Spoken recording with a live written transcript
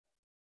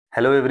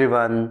Hello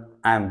everyone,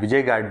 I am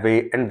Vijay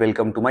Gadve and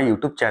welcome to my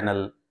YouTube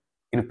channel.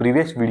 In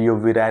previous video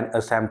we ran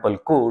a sample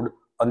code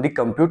on the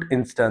compute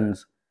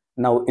instance.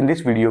 Now in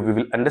this video we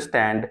will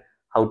understand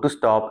how to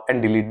stop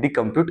and delete the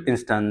compute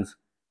instance.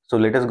 So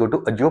let us go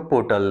to Azure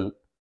portal.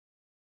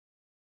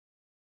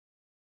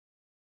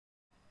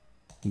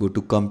 Go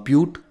to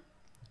compute.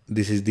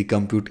 This is the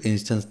compute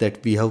instance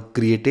that we have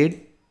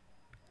created.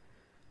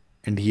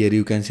 And here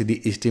you can see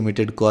the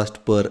estimated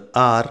cost per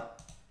hour.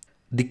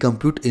 The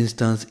compute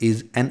instance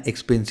is an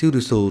expensive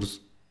resource.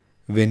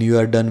 When you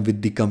are done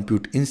with the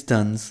compute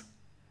instance,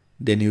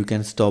 then you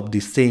can stop the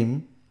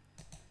same,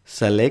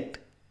 select,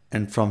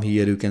 and from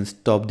here you can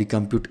stop the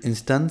compute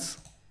instance.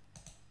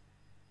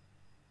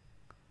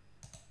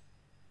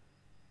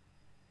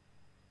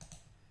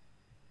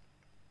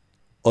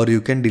 Or you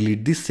can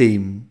delete the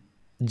same.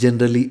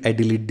 Generally, I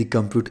delete the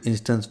compute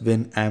instance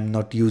when I am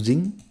not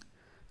using.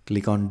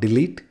 Click on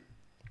delete.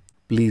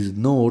 Please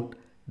note,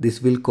 this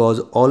will cause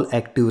all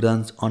active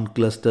runs on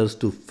clusters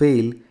to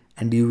fail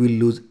and you will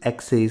lose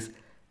access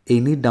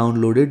any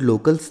downloaded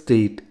local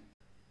state.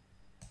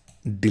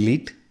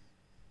 Delete.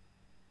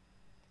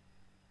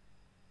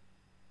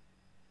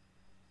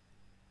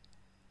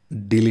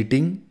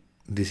 Deleting.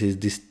 This is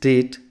the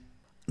state.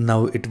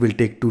 Now it will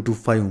take 2 to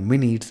 5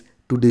 minutes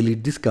to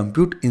delete this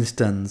compute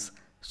instance.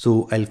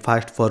 So I'll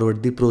fast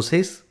forward the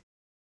process.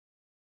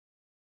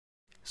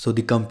 So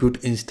the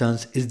compute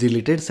instance is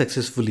deleted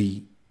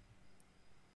successfully.